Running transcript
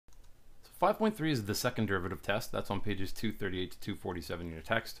5.3 is the second derivative test. That's on pages 238 to 247 in your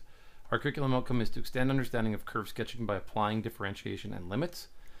text. Our curriculum outcome is to extend understanding of curve sketching by applying differentiation and limits.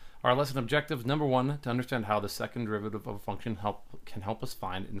 Our lesson objectives: number one, to understand how the second derivative of a function can help us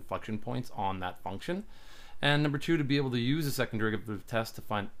find inflection points on that function. And number two, to be able to use the second derivative test to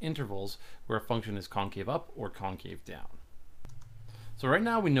find intervals where a function is concave up or concave down. So right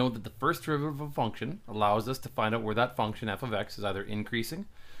now we know that the first derivative of a function allows us to find out where that function f of x is either increasing,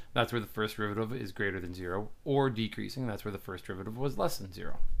 that's where the first derivative is greater than 0, or decreasing, that's where the first derivative was less than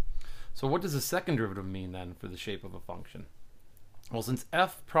 0. So what does the second derivative mean then for the shape of a function? Well, since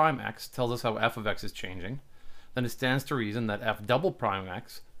f prime x tells us how f of x is changing, then it stands to reason that f double prime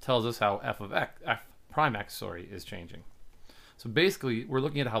x tells us how f prime x is changing. So basically we're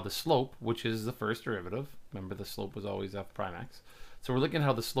looking at how the slope, which is the first derivative, remember the slope was always f prime x, so we're looking at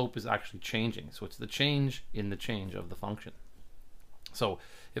how the slope is actually changing. So it's the change in the change of the function. So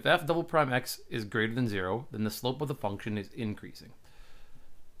if f double prime x is greater than 0, then the slope of the function is increasing.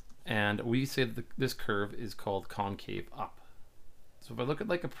 And we say that this curve is called concave up. So if I look at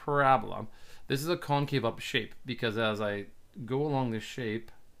like a parabola, this is a concave up shape, because as I go along this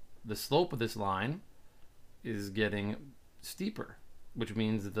shape, the slope of this line is getting steeper, which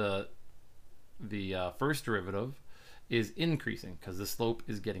means the first derivative is increasing because the slope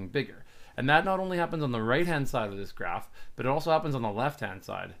is getting bigger. And that not only happens on the right hand side of this graph, but it also happens on the left hand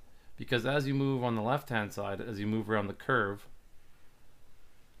side, because as you move on the left hand side, as you move around the curve,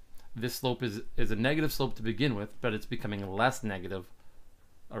 this slope is a negative slope to begin with, but it's becoming less negative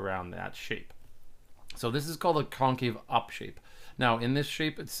around that shape. So this is called a concave up shape. Now in this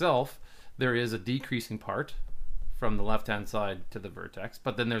shape itself, there is a decreasing part from the left hand side to the vertex,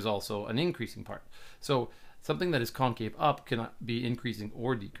 but then there's also an increasing part. So something that is concave up cannot be increasing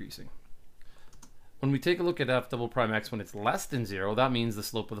or decreasing. When we take a look at f double prime x when it's less than 0, that means the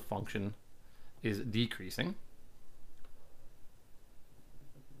slope of the function is decreasing.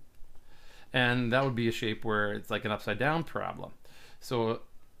 And that would be a shape where it's like an upside down parabola. So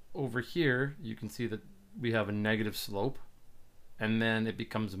over here you can see that we have a negative slope, and then it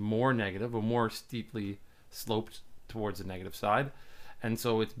becomes more negative or more steeply sloped towards the negative side, and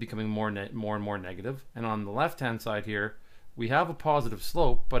so it's becoming more and more negative. And on the left hand side here we have a positive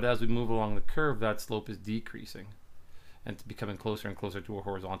slope, but as we move along the curve that slope is decreasing and it's becoming closer and closer to a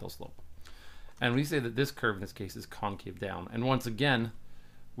horizontal slope. And we say that this curve in this case is concave down. And once again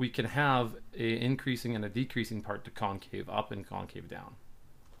we can have an increasing and a decreasing part to concave up and concave down.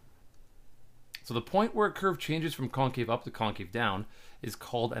 So the point where a curve changes from concave up to concave down is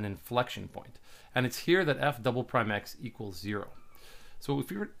called an inflection point. And it's here that f double prime x equals 0. So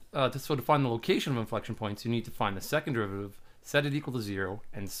if you were to find the location of inflection points, you need to find the second derivative, set it equal to 0,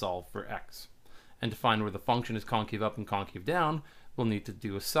 and solve for x. And to find where the function is concave up and concave down, we'll need to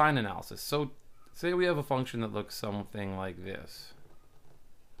do a sign analysis. So say we have a function that looks something like this.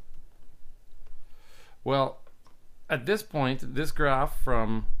 Well, at this point, this graph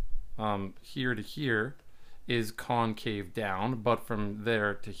from here to here is concave down, but from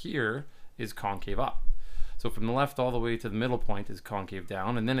there to here is concave up. So from the left all the way to the middle point is concave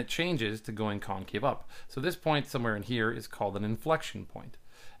down, and then it changes to going concave up. So this point somewhere in here is called an inflection point,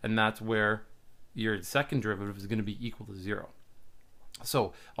 and that's where your second derivative is going to be equal to 0.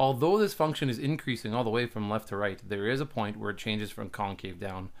 So although this function is increasing all the way from left to right, there is a point where it changes from concave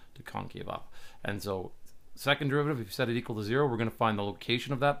down to concave up. And so second derivative, if you set it equal to 0, we're going to find the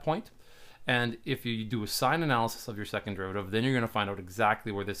location of that point. And if you do a sign analysis of your second derivative, then you're going to find out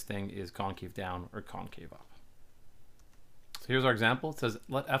exactly where this thing is concave down or concave up. So here's our example. It says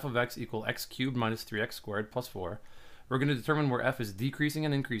let f of x equal x cubed minus 3x squared plus 4. We're going to determine where f is decreasing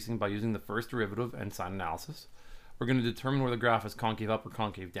and increasing by using the first derivative and sign analysis. We're going to determine where the graph is concave up or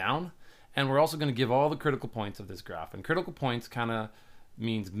concave down. And we're also going to give all the critical points of this graph. And critical points kind of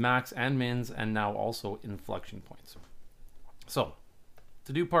means max and mins, and now also inflection points. So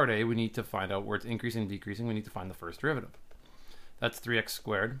to do part A, we need to find out where it's increasing and decreasing. We need to find the first derivative. That's 3x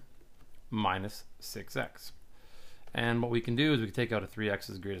squared minus 6x. And what we can do is we can take out a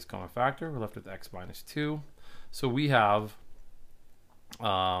 3x's greatest common factor. We're left with x minus 2. So we have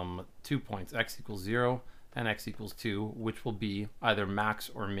 2 points, x equals 0 and x equals 2, which will be either max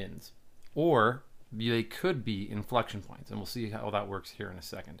or mins. Or they could be inflection points, and we'll see how that works here in a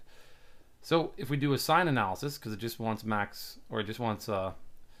second. So if we do a sign analysis, because it just wants max, or it just wants the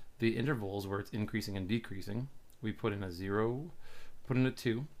intervals where it's increasing and decreasing, we put in a 0, put in a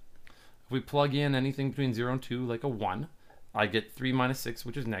 2. If we plug in anything between 0 and 2, like a 1, I get 3 minus 6,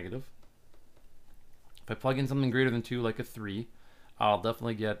 which is negative. If I plug in something greater than 2, like a 3, I'll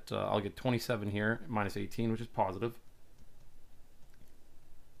definitely get, I'll get 27 here, minus 18, which is positive.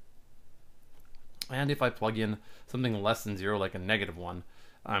 And if I plug in something less than 0, like a -1,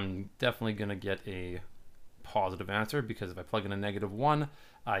 I'm definitely going to get a positive answer, because if I plug in a -1,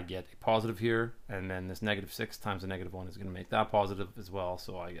 I get a positive here, and then this -6 times a -1 is going to make that positive as well,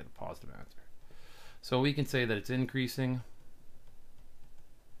 so I get a positive answer. So we can say that it's increasing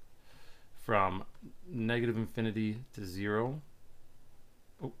from -infinity to 0,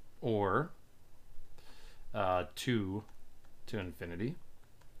 or 2 to infinity.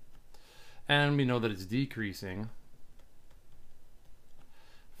 And we know that it's decreasing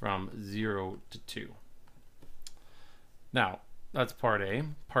from 0 to 2. Now, that's part A.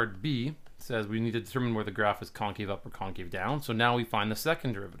 Part B says we need to determine where the graph is concave up or concave down. So now we find the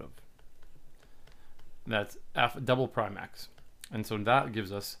second derivative. That's f double prime x. And so that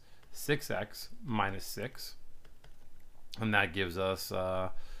gives us 6x minus 6. And that gives us,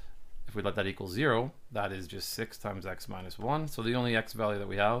 if we let that equal 0, that is just 6 times x minus 1. So the only x value that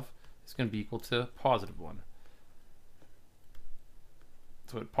we have is going to be equal to +1.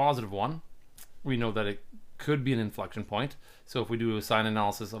 So at +1, we know that it could be an inflection point. So if we do a sign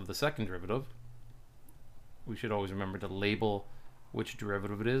analysis of the second derivative, we should always remember to label which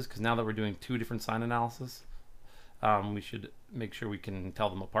derivative it is, because now that we're doing two different sign analysis, we should make sure we can tell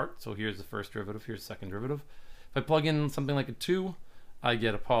them apart. So here's the first derivative, here's the second derivative. If I plug in something like a 2, I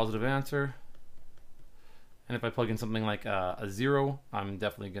get a positive answer. And if I plug in something like a 0, I'm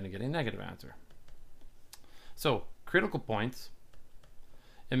definitely going to get a negative answer. So critical points,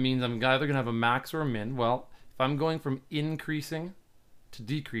 it means I'm either going to have a max or a min. Well, if I'm going from increasing to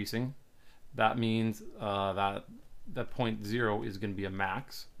decreasing, that means that point 0 is going to be a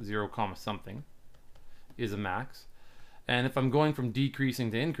max. 0 comma something is a max. And if I'm going from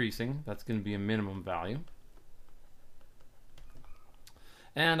decreasing to increasing, that's going to be a minimum value.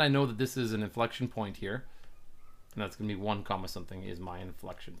 And I know that this is an inflection point here, and that's going to be 1 comma something is my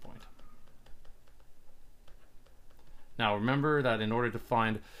inflection point. Now remember that in order to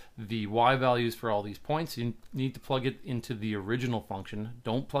find the y values for all these points, you need to plug it into the original function.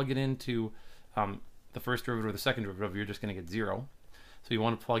 Don't plug it into the first derivative or the second derivative. You're just going to get 0. So you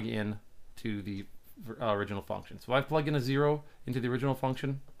want to plug in to the original function. So if I plug in a 0 into the original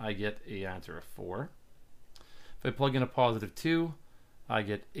function, I get an answer of 4. If I plug in a positive 2, I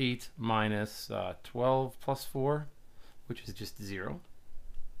get 8 minus 12 plus 4, which is just 0.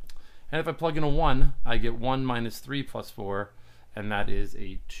 And if I plug in a 1, I get 1 minus 3 plus 4, and that is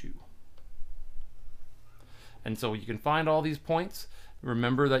a 2. And so you can find all these points.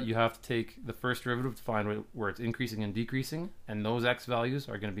 Remember that you have to take the first derivative to find where it's increasing and decreasing, and those x values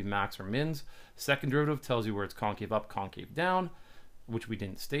are going to be max or mins. Second derivative tells you where it's concave up, concave down, which we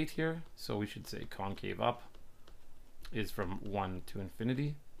didn't state here, so we should say concave up is from 1 to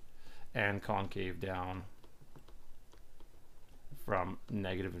infinity, and concave down from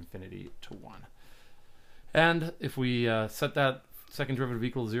 -infinity to 1. And if we set that second derivative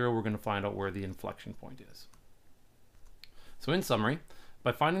equal to 0, we're going to find out where the inflection point is. So in summary,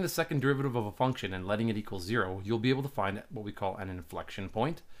 by finding the second derivative of a function and letting it equal 0, you'll be able to find what we call an inflection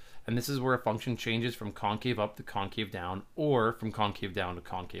point. And this is where a function changes from concave up to concave down, or from concave down to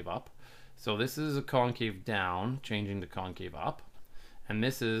concave up. So this is a concave down changing to concave up, and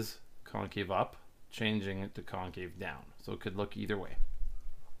this is concave up changing to concave down. So it could look either way.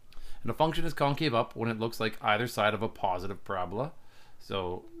 And a function is concave up when it looks like either side of a positive parabola.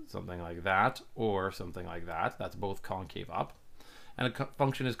 So something like that or something like that. That's both concave up. And a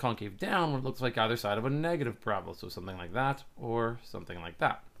function is concave down when it looks like either side of a negative parabola. So something like that or something like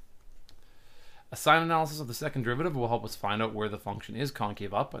that. A sign analysis of the second derivative will help us find out where the function is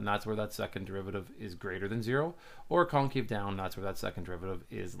concave up, and that's where that second derivative is greater than 0, or concave down, that's where that second derivative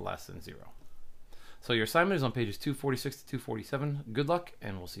is less than 0. So your assignment is on pages 246 to 247. Good luck,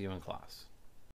 and we'll see you in class.